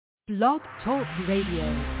Blog Talk Radio.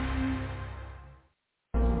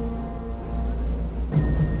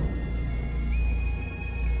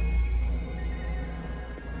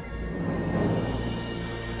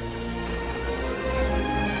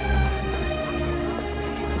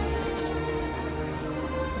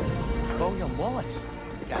 William Wallace?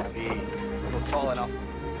 Can't be. We're tall enough.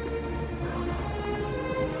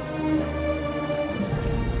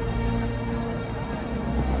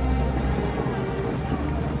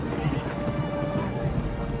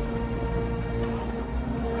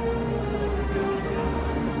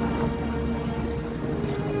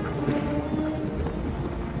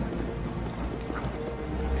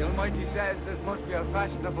 The Almighty says this must be a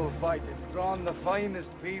fashionable fight. It's drawn the finest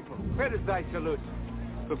people. Where is thy salute?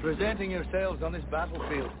 For presenting yourselves on this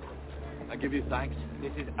battlefield. I give you thanks.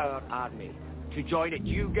 This is our army. To join it,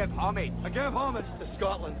 you give homage. I give homage to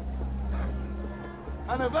Scotland.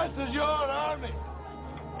 And if this is your army,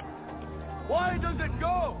 why does it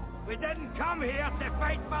go? We didn't come here to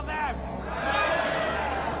fight for them.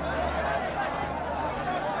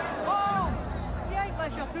 Oh! The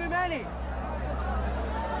English are too many.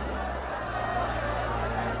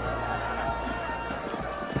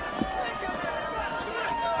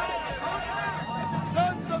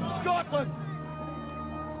 Sons of Scotland,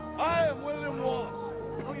 I am William Wallace.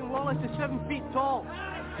 William Wallace is 7 feet tall.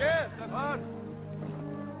 Yes, I've heard.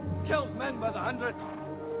 Kills men by the hundred.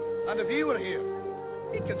 And if he were here,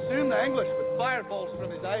 he'd consume the English with fireballs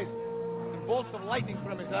from his eyes and bolts of lightning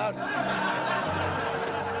from his arse.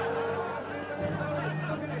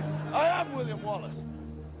 I am William Wallace.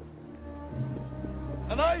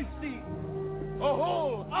 And I see a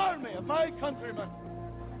whole army of my countrymen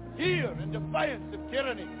here in defiance of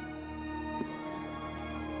tyranny.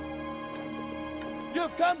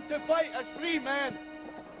 You've come to fight as free men.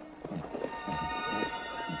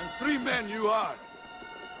 And free men you are.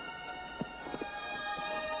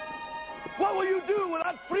 What will you do with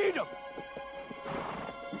that freedom?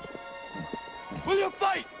 Will you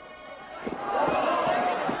fight?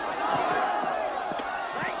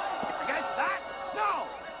 Right? Against that? No!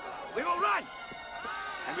 We will run!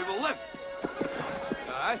 And we will live.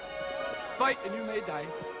 Aye. Fight and you may die.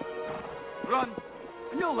 Run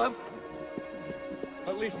and you'll live.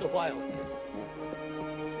 At least a while.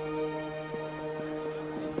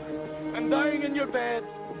 And dying in your bed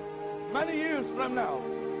many years from now,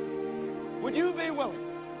 would you be willing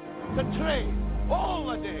to trade all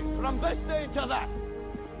the days from this day to that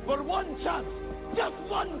for one chance, just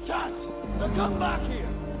one chance, to come back here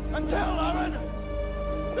and tell our enemies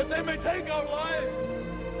that they may take our lives,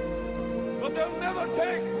 but they'll never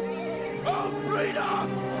take our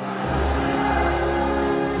freedom?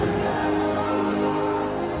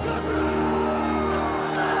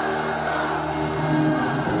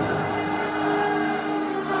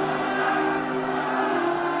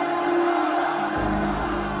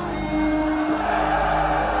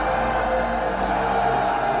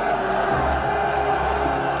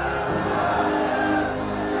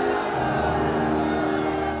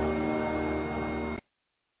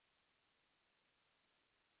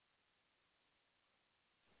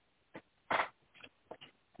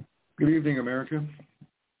 Good evening, America.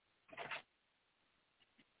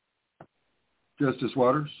 Justice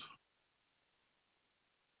Waters.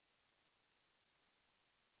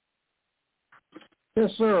 Yes,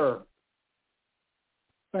 sir.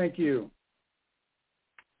 Thank you.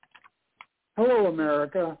 Hello,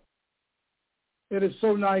 America. It is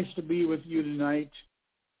so nice to be with you tonight.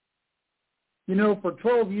 You know, for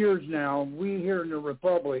 12 years now, we here in the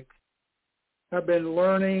Republic have been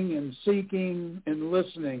learning and seeking and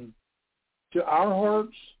listening to our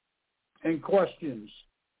hearts and questions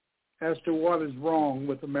as to what is wrong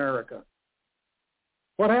with America.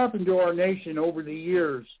 What happened to our nation over the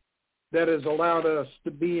years that has allowed us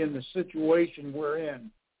to be in the situation we're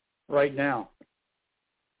in right now?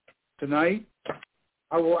 Tonight,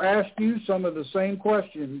 I will ask you some of the same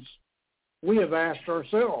questions we have asked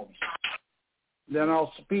ourselves. Then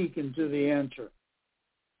I'll speak into the answer.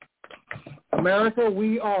 America,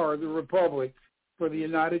 we are the Republic for the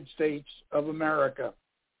United States of America.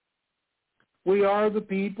 We are the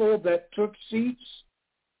people that took seats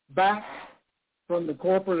back from the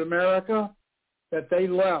corporate America that they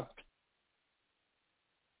left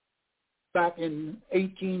back in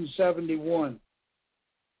 1871.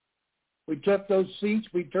 We took those seats,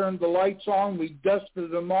 we turned the lights on, we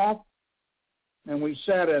dusted them off, and we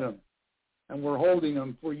sat in them. And we're holding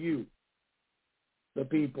them for you, the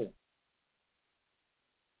people.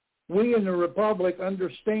 We in the Republic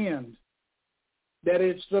understand that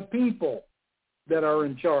it's the people that are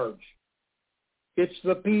in charge. It's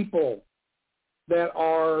the people that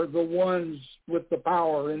are the ones with the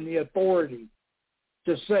power and the authority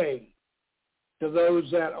to say to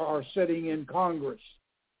those that are sitting in Congress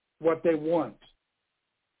what they want.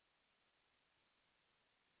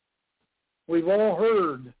 We've all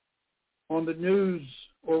heard on the news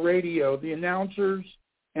or radio the announcers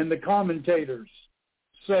and the commentators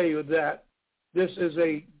say that this is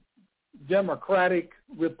a democratic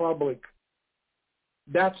republic.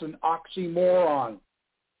 That's an oxymoron.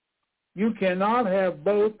 You cannot have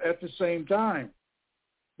both at the same time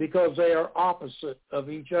because they are opposite of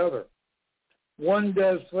each other. One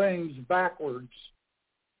does things backwards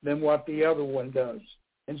than what the other one does.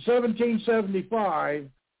 In 1775,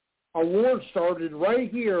 a war started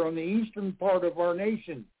right here on the eastern part of our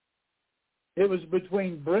nation. It was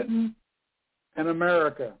between Britain and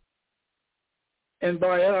America. And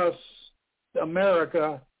by us,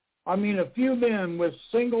 America, I mean a few men with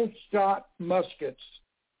single-shot muskets,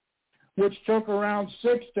 which took around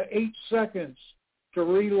 6 to 8 seconds to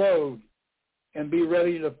reload and be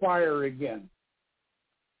ready to fire again.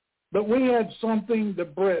 But we had something the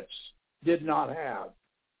Brits did not have.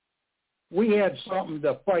 We had something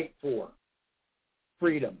to fight for,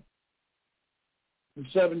 freedom. In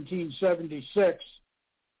 1776,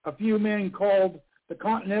 a few men called the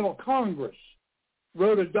Continental Congress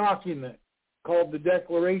wrote a document called the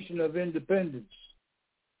Declaration of Independence,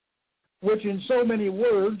 which in so many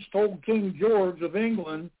words told King George of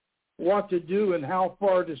England what to do and how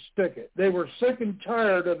far to stick it. They were sick and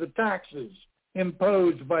tired of the taxes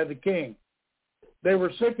imposed by the king. They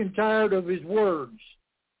were sick and tired of his words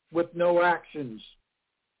with no actions,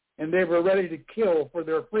 and they were ready to kill for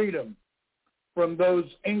their freedom from those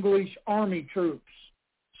English army troops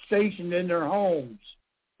stationed in their homes,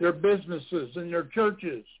 their businesses, and their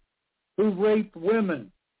churches, who raped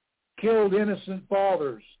women, killed innocent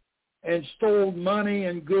fathers, and stole money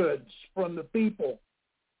and goods from the people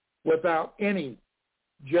without any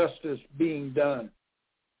justice being done.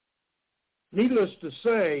 Needless to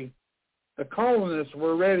say, the colonists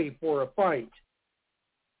were ready for a fight,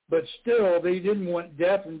 but still they didn't want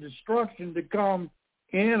death and destruction to come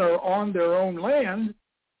in or on their own land.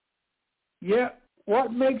 Yet,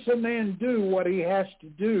 what makes a man do what he has to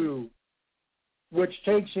do, which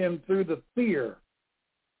takes him through the fear,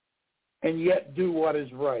 and yet do what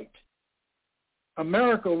is right?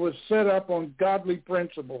 America was set up on godly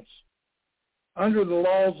principles, under the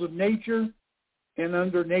laws of nature and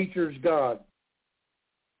under nature's God.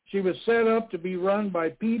 She was set up to be run by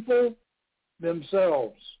people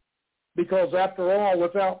themselves, because after all,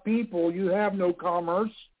 without people, you have no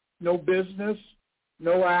commerce, no business,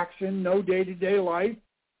 no action, no day-to-day life,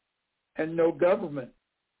 and no government.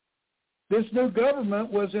 This new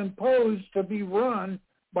government was imposed to be run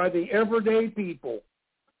by the everyday people,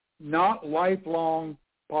 not lifelong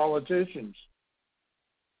politicians.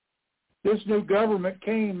 This new government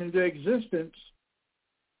came into existence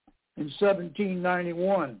in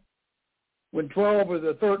 1791, when 12 of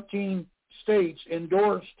the 13 states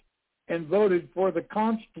endorsed and voted for the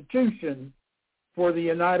Constitution for the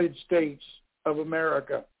United States of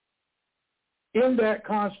America. In that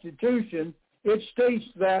Constitution, it states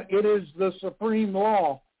that it is the supreme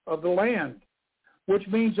law of the land, which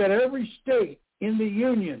means that every state in the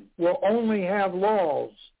Union will only have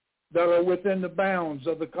laws that are within the bounds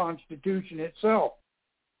of the Constitution itself,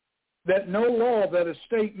 that no law that a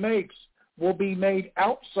state makes will be made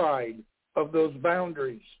outside of those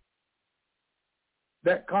boundaries.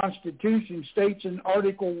 That Constitution states in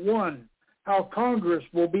Article 1 how Congress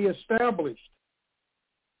will be established,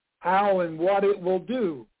 how and what it will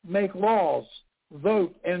do, make laws,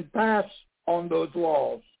 vote, and pass on those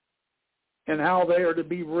laws, and how they are to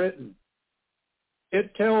be written.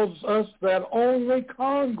 It tells us that only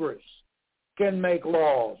Congress can make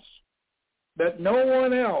laws, that no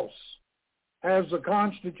one else has the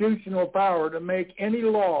constitutional power to make any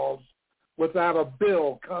laws without a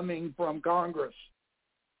bill coming from Congress,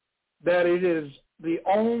 that it is the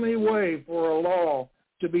only way for a law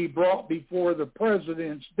to be brought before the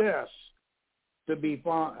president's desk to be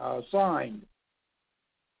signed.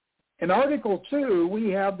 In Article 2,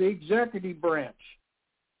 we have the executive branch,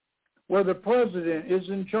 where the president is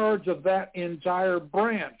in charge of that entire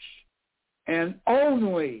branch, and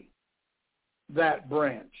only that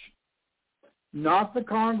branch. Not the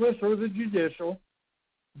Congress or the judicial,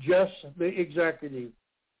 just the executive.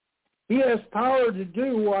 He has power to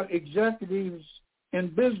do what executives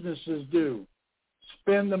and businesses do: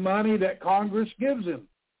 spend the money that Congress gives him,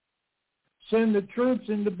 send the troops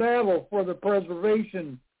into battle for the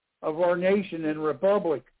preservation of our nation and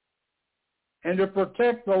republic, and to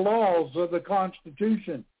protect the laws of the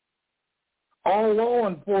Constitution. All law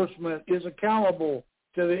enforcement is accountable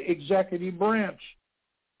to the executive branch,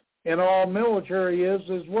 and all military is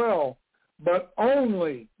as well, but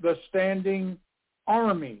only the standing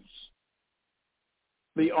armies.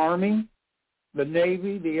 The Army, the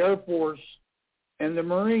Navy, the Air Force, and the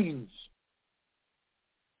Marines.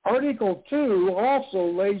 Article 2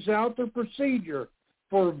 also lays out the procedure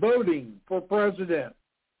for voting for president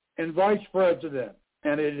and vice president,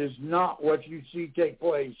 and it is not what you see take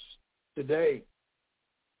place today.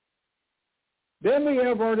 Then we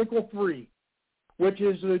have Article 3, which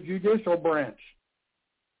is the judicial branch.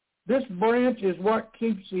 This branch is what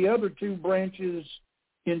keeps the other two branches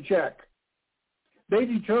in check. They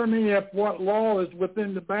determine if what law is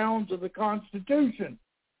within the bounds of the Constitution,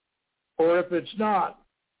 or if it's not,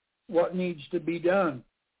 what needs to be done.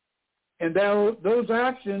 And those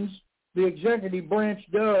actions the executive branch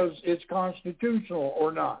does is constitutional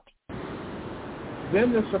or not.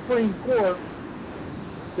 Then the Supreme Court,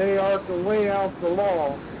 they are to lay out the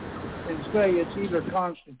law and say it's either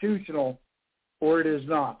constitutional or it is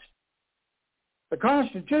not. The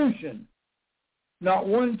Constitution not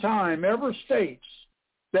one time ever states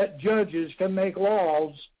that judges can make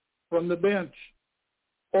laws from the bench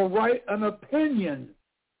or write an opinion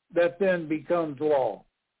that then becomes law.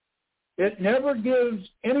 It never gives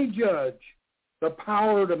any judge the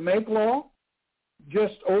power to make law,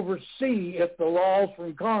 just oversee if the laws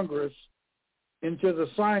from Congress into the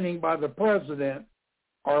signing by the president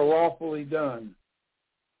are lawfully done.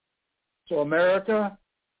 So America,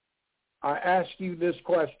 I ask you this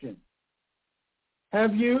question.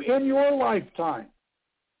 Have you in your lifetime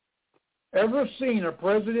ever seen a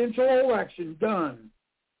presidential election done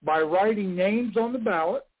by writing names on the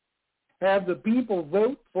ballot, have the people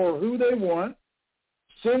vote for who they want,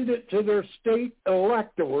 send it to their state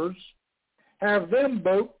electors, have them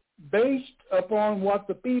vote based upon what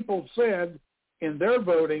the people said in their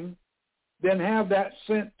voting, then have that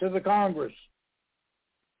sent to the Congress,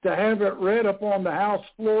 to have it read upon the House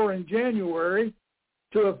floor in January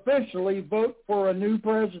to officially vote for a new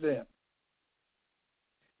president?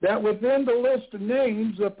 That within the list of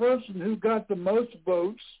names, the person who got the most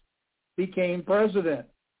votes became president.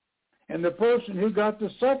 And the person who got the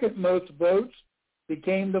second most votes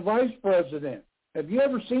became the vice president. Have you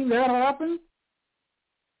ever seen that happen?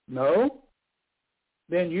 No?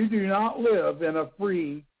 Then you do not live in a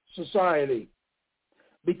free society.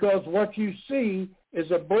 Because what you see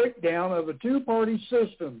is a breakdown of a two-party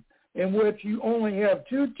system in which you only have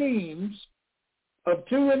two teams of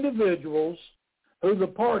two individuals who the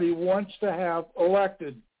party wants to have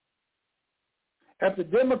elected. At the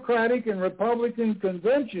Democratic and Republican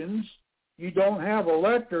conventions, you don't have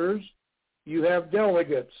electors, you have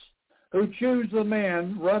delegates who choose the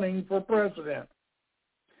man running for president.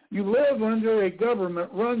 You live under a government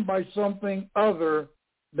run by something other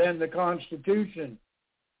than the Constitution.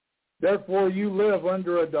 Therefore, you live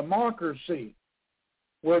under a democracy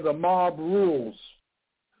where the mob rules,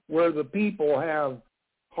 where the people have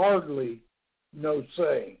hardly no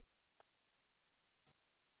say.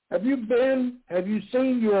 Have you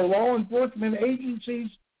seen your law enforcement agencies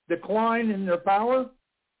decline in their power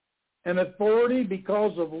and authority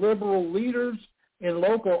because of liberal leaders in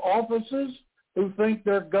local offices who think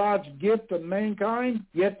they're God's gift to mankind,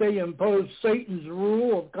 yet they impose Satan's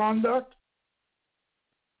rule of conduct?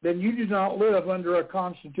 Then you do not live under a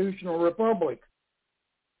constitutional republic,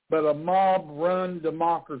 but a mob-run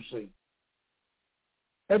democracy.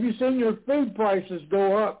 Have you seen your food prices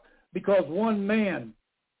go up because one man,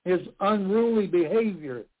 his unruly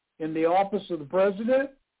behavior in the office of the president?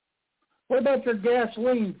 What about your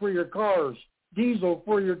gasoline for your cars, diesel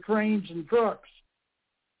for your trains and trucks,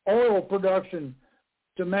 oil production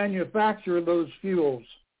to manufacture those fuels?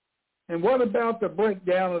 And what about the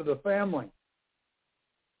breakdown of the family?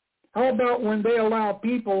 How about when they allow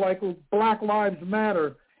people like Black Lives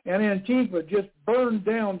Matter and Antifa just burn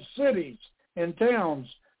down cities and towns,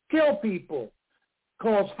 kill people,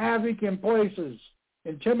 cause havoc in places,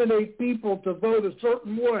 intimidate people to vote a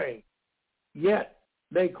certain way, yet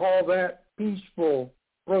they call that peaceful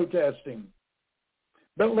protesting?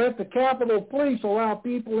 But let the Capitol Police allow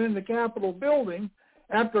people in the Capitol building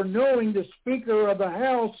after knowing the Speaker of the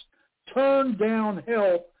House turned down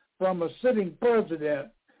help from a sitting president,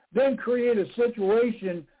 then create a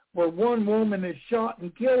situation where one woman is shot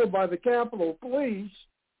and killed by the Capitol Police,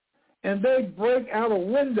 and they break out a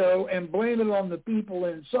window and blame it on the people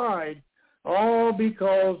inside, all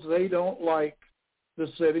because they don't like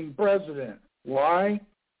the sitting president. Why?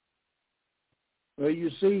 Well, you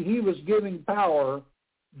see, he was giving power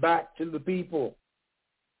back to the people,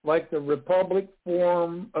 like the republic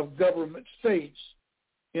form of government states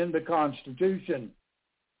in the Constitution.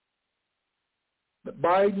 But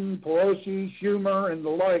Biden, Pelosi, Schumer, and the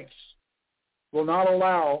likes will not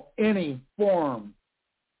allow any form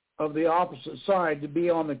of the opposite side to be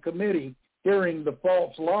on the committee hearing the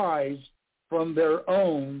false lies from their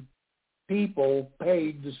own people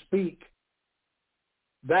paid to speak.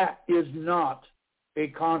 That is not a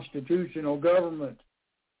constitutional government.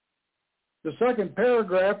 The second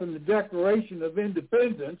paragraph in the Declaration of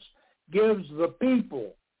Independence gives the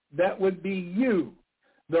people, that would be you,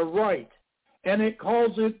 the right, and it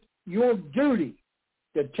calls it your duty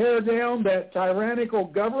to tear down that tyrannical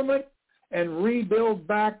government and rebuild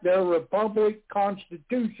back their republic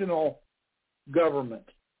constitutional government.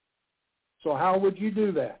 So how would you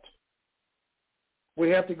do that? We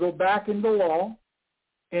have to go back into law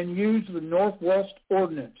and use the Northwest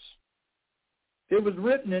Ordinance. It was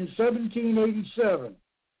written in 1787.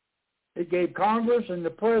 It gave Congress and the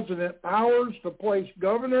President powers to place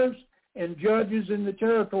governors and judges in the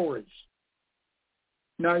territories.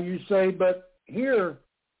 Now you say, but here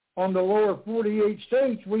on the lower 48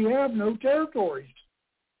 states, we have no territories.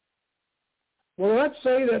 Well, let's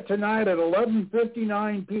say that tonight at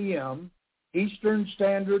 11:59 p.m. Eastern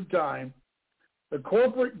Standard Time, the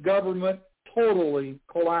corporate government totally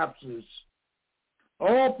collapses.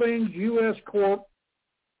 All things U.S. Corp,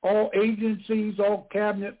 all agencies, all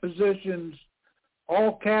cabinet positions,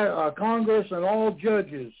 all Congress and all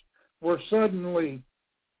judges were suddenly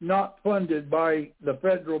not funded by the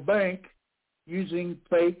federal bank using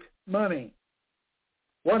fake money.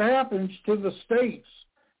 What happens to the states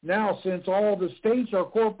now, since all the states are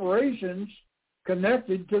corporations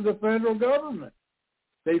connected to the federal government?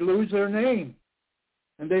 They lose their name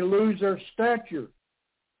and they lose their stature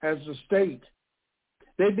as a state.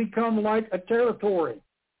 They become like a territory.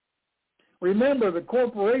 Remember, the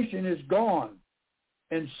corporation is gone,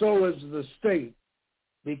 and so is the state,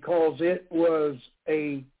 because it was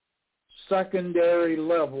a secondary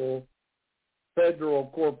level federal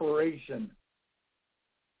corporation.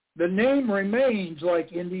 The name remains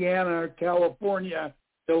like Indiana, California,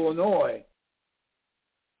 Illinois,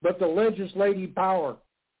 but the legislative power,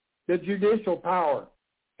 the judicial power,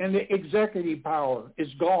 and the executive power is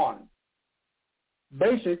gone.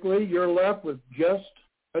 Basically, you're left with just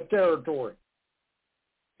a territory.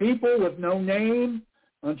 People with no name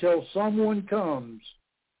until someone comes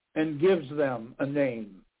and gives them a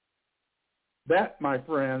name. That, my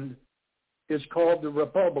friend, is called the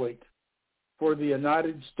Republic for the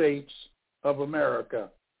United States of America.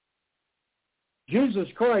 Jesus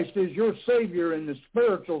Christ is your Savior in the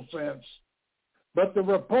spiritual sense, but the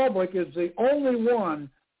Republic is the only one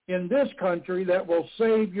in this country that will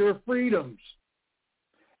save your freedoms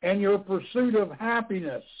and your pursuit of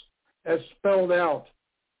happiness as spelled out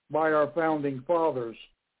by our founding fathers.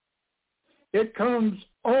 It comes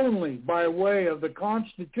only by way of the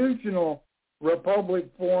constitutional republic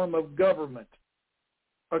form of government,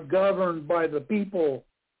 governed by the people,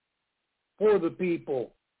 for the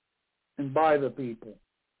people, and by the people.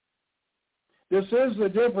 This is the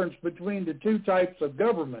difference between the two types of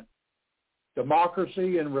government,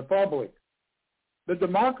 democracy and republic. The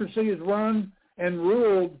democracy is run and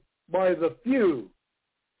ruled by the few,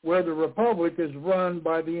 where the republic is run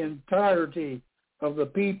by the entirety of the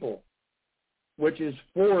people, which is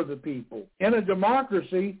for the people. In a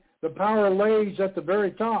democracy, the power lays at the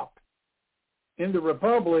very top. In the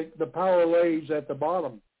republic, the power lays at the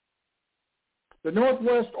bottom. The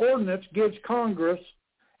Northwest Ordinance gives Congress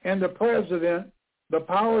and the President the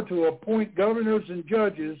power to appoint governors and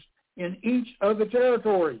judges in each of the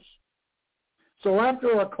territories. So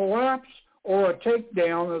after a collapse or a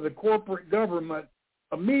takedown of the corporate government,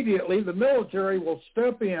 immediately the military will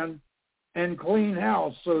step in and clean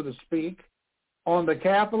house, so to speak, on the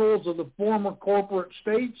capitals of the former corporate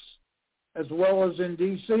states as well as in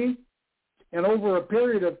D.C. And over a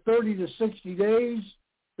period of 30 to 60 days,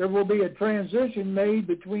 there will be a transition made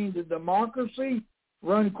between the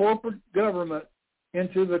democracy-run corporate government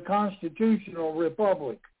into the constitutional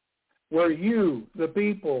republic, where you, the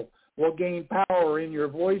people, will gain power in your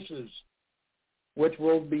voices, which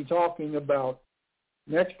we'll be talking about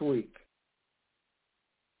next week.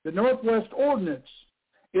 The Northwest Ordinance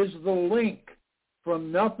is the link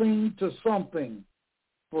from nothing to something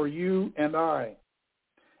for you and I,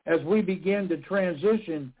 as we begin to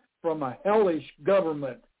transition from a hellish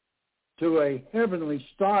government to a heavenly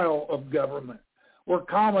style of government, where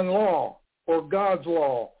common law or God's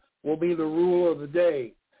law will be the rule of the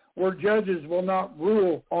day, where judges will not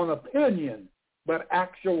rule on opinion, but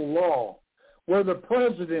actual law, where the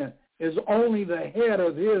president is only the head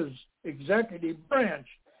of his executive branch,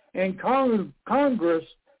 and Congress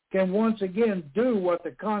can once again do what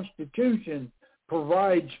the Constitution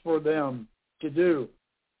provides for them to do.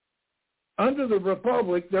 Under the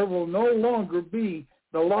Republic, there will no longer be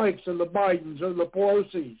the likes of the Bidens or the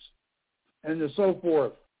Pelosi's and so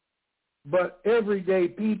forth, but everyday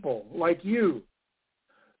people like you,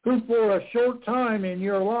 who for a short time in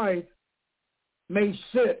your life may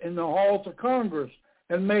sit in the halls of Congress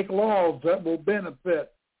and make laws that will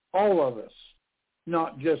benefit all of us,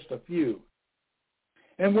 not just a few.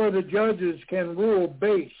 And where the judges can rule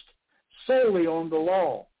based solely on the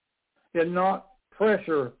law and not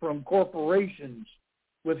pressure from corporations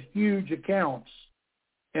with huge accounts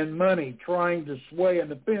and money trying to sway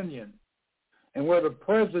an opinion. And where the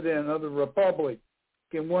president of the republic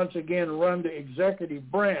can once again run the executive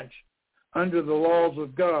branch under the laws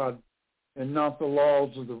of God and not the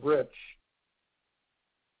laws of the rich.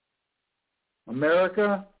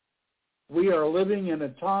 America, we are living in a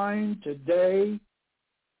time today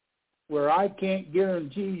where I can't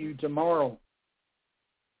guarantee you tomorrow.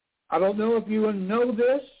 I don't know if you know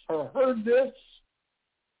this or heard this,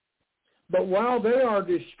 but while they are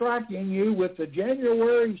distracting you with the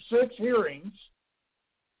January 6 hearings,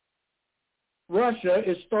 Russia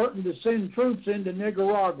is starting to send troops into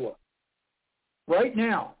Nicaragua right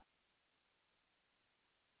now.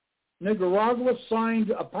 Nicaragua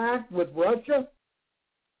signed a pact with Russia,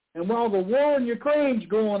 and while the war in Ukraine's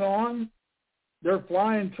going on, they're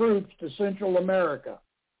flying troops to Central America.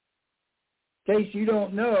 In case you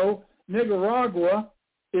don't know, Nicaragua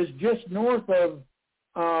is just north of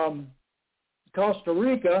Costa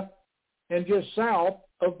Rica and just south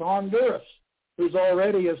of Honduras, who's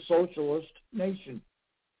already a socialist nation.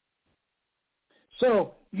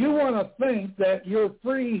 So you want to think that you're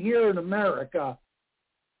free here in America.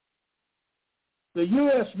 The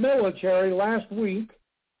U.S. military last week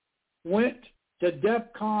went to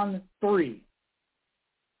DEFCON 3.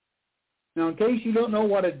 Now, in case you don't know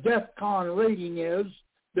what a DEFCON rating is,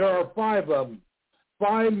 there are 5 of them.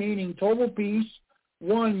 5 meaning total peace,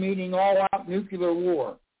 1 meaning all-out nuclear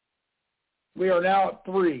war. We are now at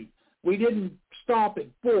 3. We didn't stop at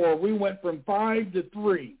 4. We went from 5 to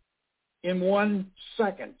 3 in 1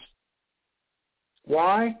 second.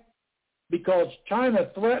 Why? Because China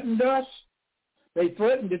threatened us. They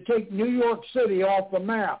threatened to take New York City off the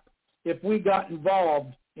map if we got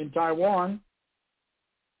involved in Taiwan.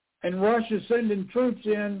 And Russia's sending troops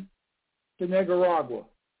in to Nicaragua.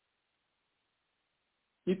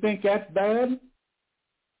 You think that's bad?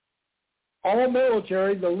 All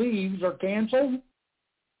military, the leaves are canceled.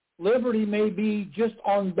 Liberty may be just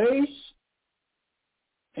on base.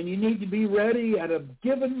 And you need to be ready at a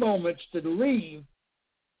given moment to leave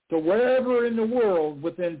to wherever in the world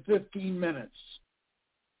within 15 minutes.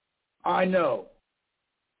 I know.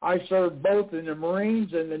 I served both in the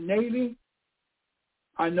Marines and the Navy.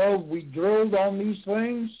 I know we drilled on these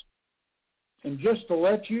things. And just to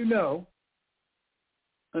let you know,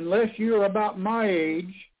 unless you're about my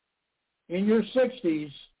age, in your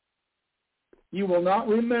 60s, you will not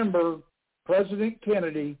remember President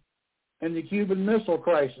Kennedy and the Cuban Missile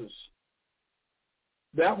Crisis.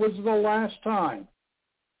 That was the last time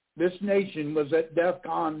this nation was at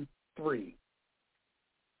DEFCON 3.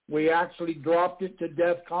 We actually dropped it to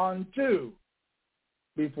DEFCON 2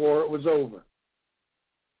 before it was over.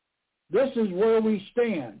 This is where we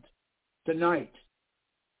stand tonight.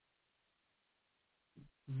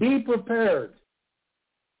 Be prepared.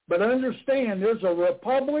 But understand there's a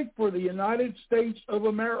republic for the United States of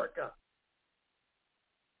America.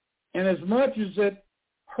 And as much as it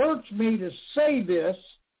hurts me to say this,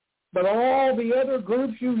 but all the other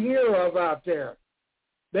groups you hear of out there,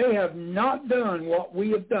 they have not done what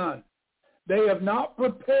we have done. They have not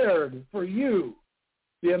prepared for you,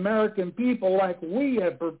 the American people, like we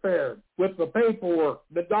have prepared with the paperwork,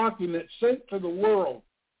 the documents sent to the world,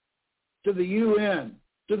 to the UN,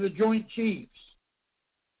 to the Joint Chiefs,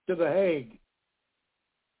 to The Hague.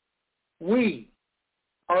 We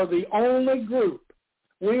are the only group.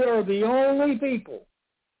 We are the only people.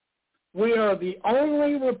 We are the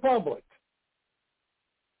only republic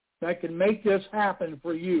that can make this happen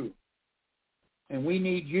for you. And we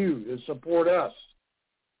need you to support us.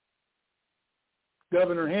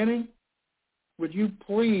 Governor Henning, would you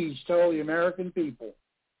please tell the American people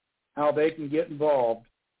how they can get involved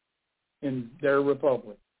in their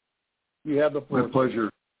republic? You have the floor. My pleasure.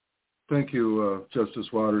 Thank you, Justice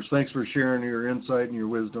Waters. Thanks for sharing your insight and your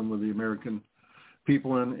wisdom with the American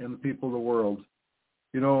people and the people of the world.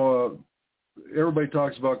 You know, everybody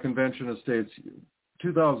talks about Convention of States.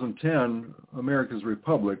 2010, America's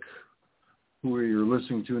Republic, who you're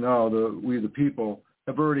listening to now, we the people,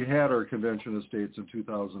 have already had our Convention of States in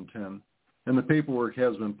 2010. And the paperwork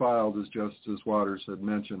has been filed, as Justice Waters had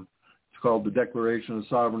mentioned. It's called the Declaration of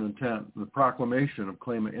Sovereign Intent, the Proclamation of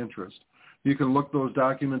Claim of Interest. You can look those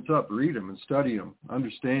documents up, read them, and study them,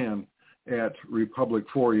 understand at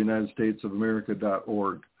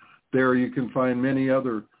republic4unitedstatesofamerica.org. There you can find many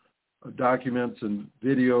other documents and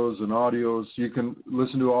videos and audios. You can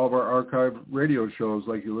listen to all of our archived radio shows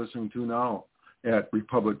like you're listening to now at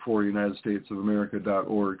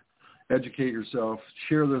republic4unitedstatesofamerica.org. Educate yourself.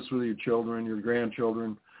 Share this with your children, your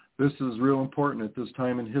grandchildren. This is real important at this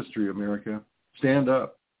time in history, America. Stand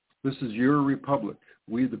up. This is your republic,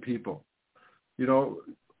 we the people. You know,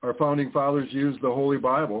 our founding fathers used the Holy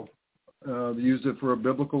Bible. They used it for a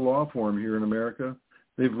biblical law form here in America.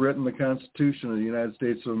 They've written the Constitution of the United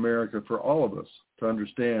States of America for all of us to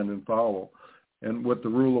understand and follow, and what the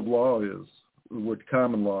rule of law is, what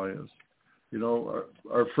common law is. You know,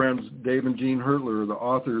 our friends Dave and Jean Hertler are the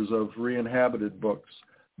authors of Re-Inhabited books.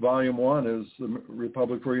 Volume 1 is the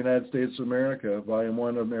Republic for the United States of America, Volume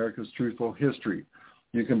 1, America's Truthful History.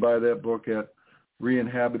 You can buy that book at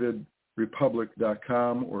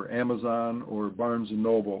reinhabitedrepublic.com or Amazon or Barnes &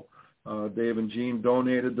 Noble. Dave and Jean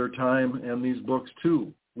donated their time and these books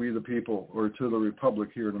to We the People, or to the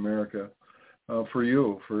Republic here in America, for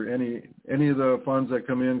you. For any of the funds that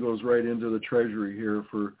come in goes right into the treasury here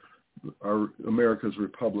for our America's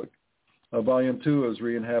Republic. Volume 2 is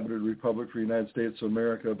Re-Inhabited Republic for the United States of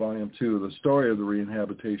America, Volume 2, The Story of the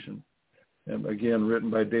Reinhabitation. And again, written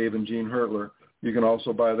by Dave and Jean Hertler. You can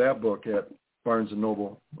also buy that book at Barnes &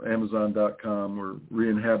 Noble, Amazon.com, or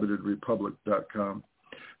reinhabitedrepublic.com.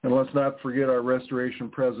 And let's not forget our restoration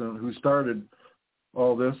president who started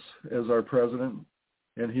all this as our president,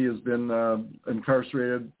 and he has been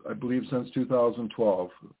incarcerated, I believe, since 2012.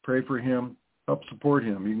 Pray for him. Help support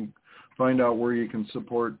him. You can find out where you can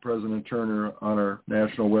support President Turner on our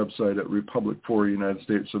national website at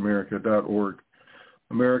republic4unitedstatesofamerica.org.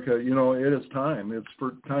 America, you know, it is time. It's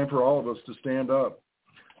time for all of us to stand up.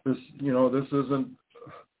 This isn't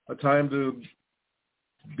a time to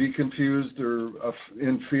be confused or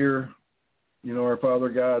in fear. You know, our Father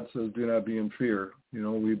God says, do not be in fear. You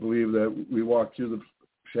know, we believe that we walk through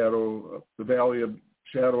the valley of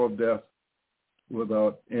shadow of death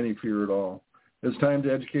without any fear at all. It's time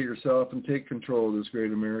to educate yourself and take control of this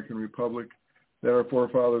great American republic that our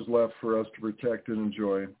forefathers left for us to protect and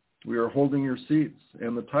enjoy. We are holding your seats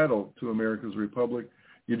and the title to America's republic.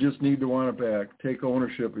 You just need to want it back. Take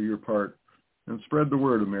ownership of your part and spread the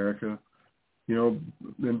word, America. You know,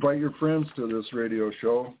 invite your friends to this radio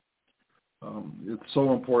show. It's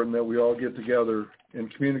so important that we all get together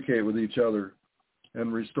and communicate with each other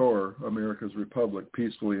and restore America's republic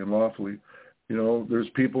peacefully and lawfully. You know, there's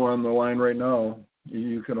people on the line right now.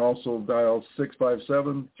 You can also dial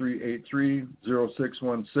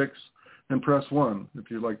 657-383-0616 and press 1 if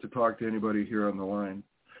you'd like to talk to anybody here on the line.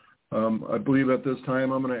 I believe at this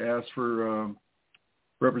time I'm going to ask for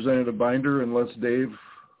Representative Binder, unless Dave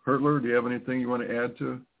Hertler, do you have anything you want to add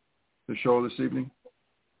to the show this evening?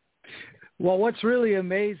 Well, what's really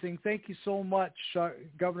amazing, thank you so much,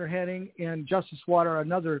 Governor Henning and Justice Water,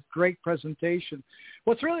 another great presentation.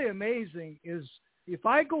 What's really amazing is if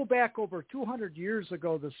I go back over 200 years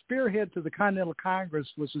ago, the spearhead to the Continental Congress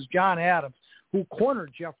was John Adams, who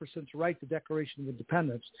cornered Jefferson to write the Declaration of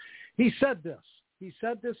Independence. He said this,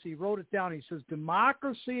 he wrote it down. He says,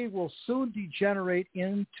 democracy will soon degenerate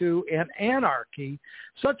into an anarchy,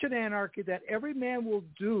 such an anarchy that every man will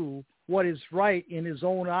do what is right in his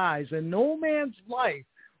own eyes, and no man's life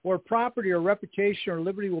or property or reputation or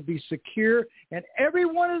liberty will be secure, and every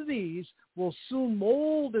one of these will soon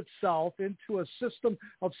mold itself into a system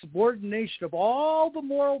of subordination of all the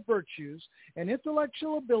moral virtues and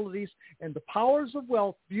intellectual abilities and the powers of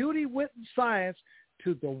wealth, beauty, wit, and science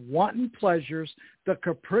to the wanton pleasures, the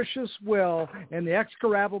capricious will, and the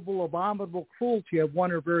execrable, abominable cruelty of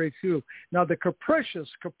one or very few. Now, the capricious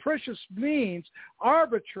means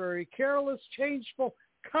arbitrary, careless, changeful,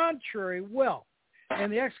 contrary will.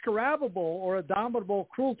 And the execrable or abominable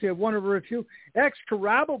cruelty of one or very few,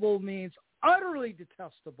 execrable means utterly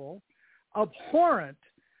detestable, abhorrent,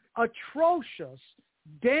 atrocious,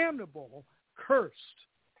 damnable, cursed.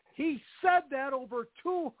 He said that over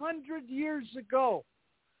 200 years ago.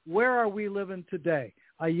 Where are we living today?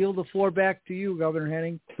 I yield the floor back to you, Governor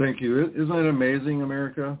Henning. Thank you. Isn't it amazing,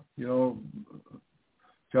 America? You know,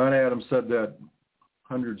 John Adams said that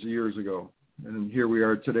hundreds of years ago, and here we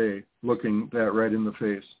are today looking that right in the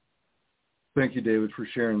face. Thank you, David, for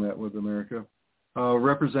sharing that with America.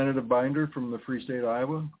 Representative Binder from the Free State of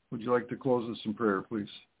Iowa, would you like to close us in prayer, please?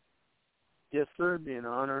 Yes, sir. It'd be an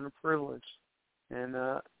honor and a privilege. And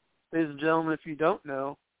ladies and gentlemen, if you don't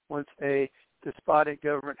know, once a despotic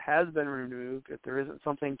government has been removed, if there isn't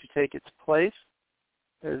something to take its place,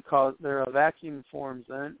 there a vacuum forms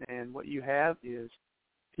then, and what you have is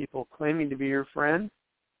people claiming to be your friend,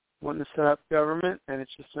 wanting to set up government, and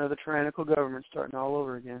it's just another tyrannical government starting all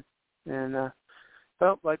over again. And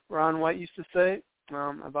felt like Ron White used to say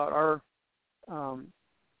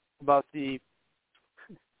about the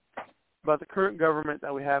current government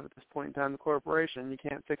that we have at this point in time, the corporation. You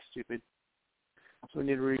can't fix stupid. So we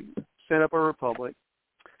need to set up a republic.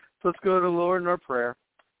 So let's go to the Lord in our prayer.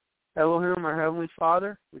 Elohim, our Heavenly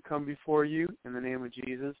Father, we come before you in the name of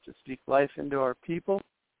Jesus to speak life into our people,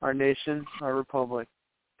 our nation, our republic.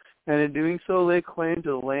 And in doing so, lay claim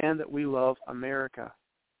to the land that we love, America,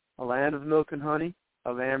 a land of milk and honey,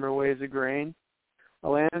 of amber waves of grain, a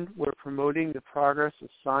land where promoting the progress of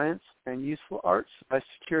science and useful arts by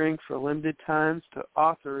securing for limited times to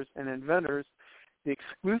authors and inventors the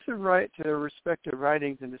exclusive right to their respective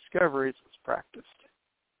writings and discoveries is practiced.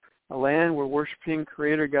 A land where worshiping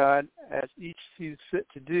Creator God as each sees fit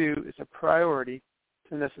to do is a priority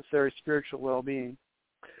to necessary spiritual well-being.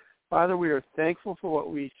 Father, we are thankful for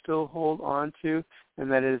what we still hold on to and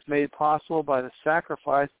that it is made possible by the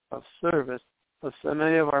sacrifice of service of so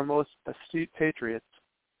many of our most astute patriots,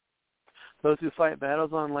 those who fight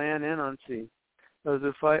battles on land and on sea, those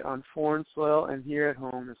who fight on foreign soil and here at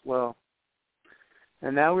home as well.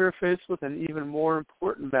 And now we are faced with an even more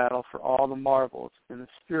important battle for all the marvels in the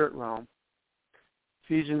spirit realm.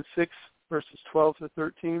 Ephesians 6, verses 12 to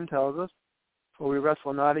 13 tells us, "For we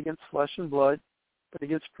wrestle not against flesh and blood, but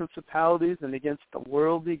against principalities and against the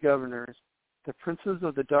worldly governors, the princes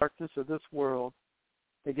of the darkness of this world,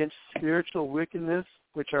 against spiritual wickedness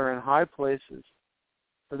which are in high places.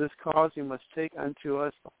 For this cause we must take unto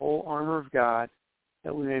us the whole armor of God,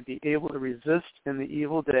 that we may be able to resist in the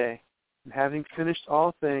evil day, and having finished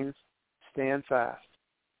all things, stand fast.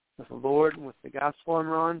 With the Lord and with the gospel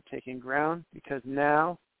I'm on, taking ground, because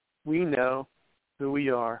now we know who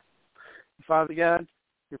we are." And Father God,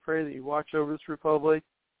 we pray that you watch over this republic.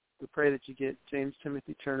 We pray that you get James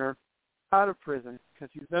Timothy Turner out of prison,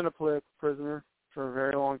 because he's been a political prisoner for a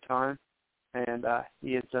very long time, and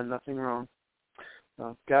he has done nothing wrong.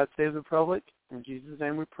 So God save the republic. In Jesus'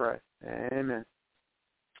 name we pray. Amen.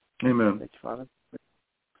 Amen. Thank you, Father.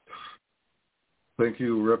 Thank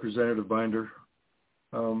you, Representative Binder.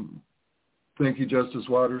 Thank you, Justice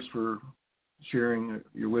Waters, for sharing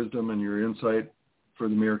your wisdom and your insight for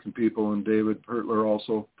the American people. And David Hertler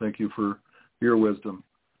also, thank you for your wisdom,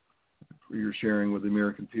 for your sharing with the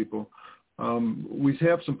American people. We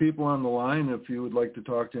have some people on the line. If you would like to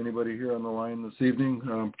talk to anybody here on the line this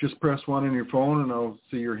evening, just press 1 on your phone and I'll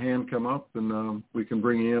see your hand come up, and we can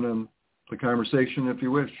bring you in on the conversation if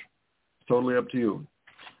you wish. It's totally up to you.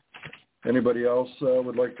 Anybody else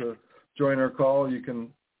would like to join our call, you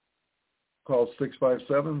can call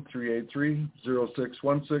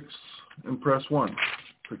 657-383-0616 and press 1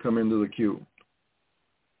 to come into the queue.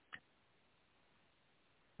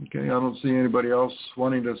 Okay, I don't see anybody else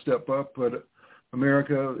wanting to step up, but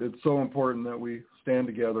America, it's so important that we stand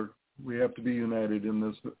together. We have to be united in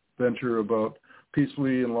this venture about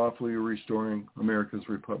peacefully and lawfully restoring America's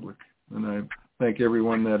republic. And I thank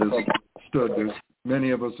everyone that has stood. There's many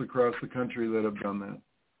of us across the country that have done that.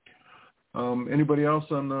 Anybody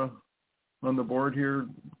else on the board here,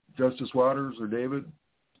 Justice Waters or David,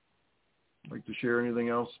 like to share anything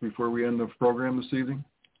else before we end the program this evening?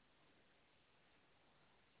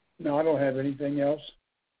 No, I don't have anything else.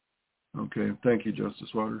 Okay, thank you,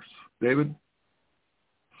 Justice Waters. David?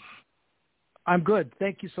 I'm good.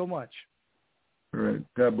 Thank you so much. All right.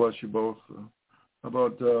 God bless you both. How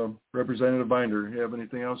about Representative Binder? You have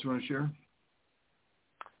anything else you want to share?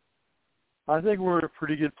 I think we're in a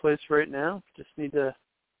pretty good place right now. Just need to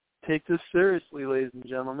take this seriously, ladies and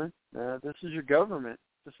gentlemen. This is your government.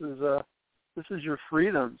 This is your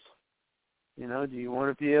freedoms. You know, do you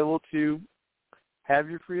want to be able to have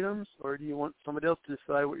your freedoms, or do you want somebody else to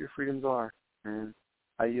decide what your freedoms are? And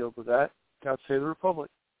I yield with that. God save the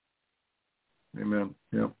republic. Amen.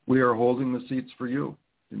 Yeah, we are holding the seats for you,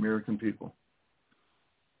 the American people.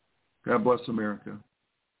 God bless America.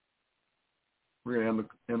 We're going to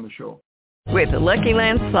end the show. With the Lucky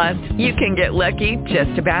Land Slots, you can get lucky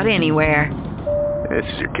just about anywhere. This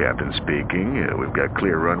is your captain speaking. We've got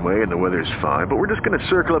clear runway and the weather's fine, but we're just going to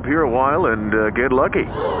circle up here a while and get lucky.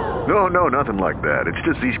 No, nothing like that. It's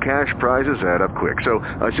just these cash prizes add up quick. So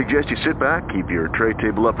I suggest you sit back, keep your tray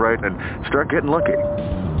table upright, and start getting lucky.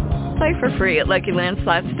 Play for free at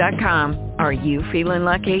LuckyLandSlots.com. Are you feeling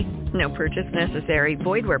lucky? No purchase necessary.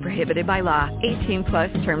 Void where prohibited by law.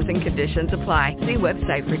 18+ terms and conditions apply. See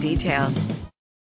website for details.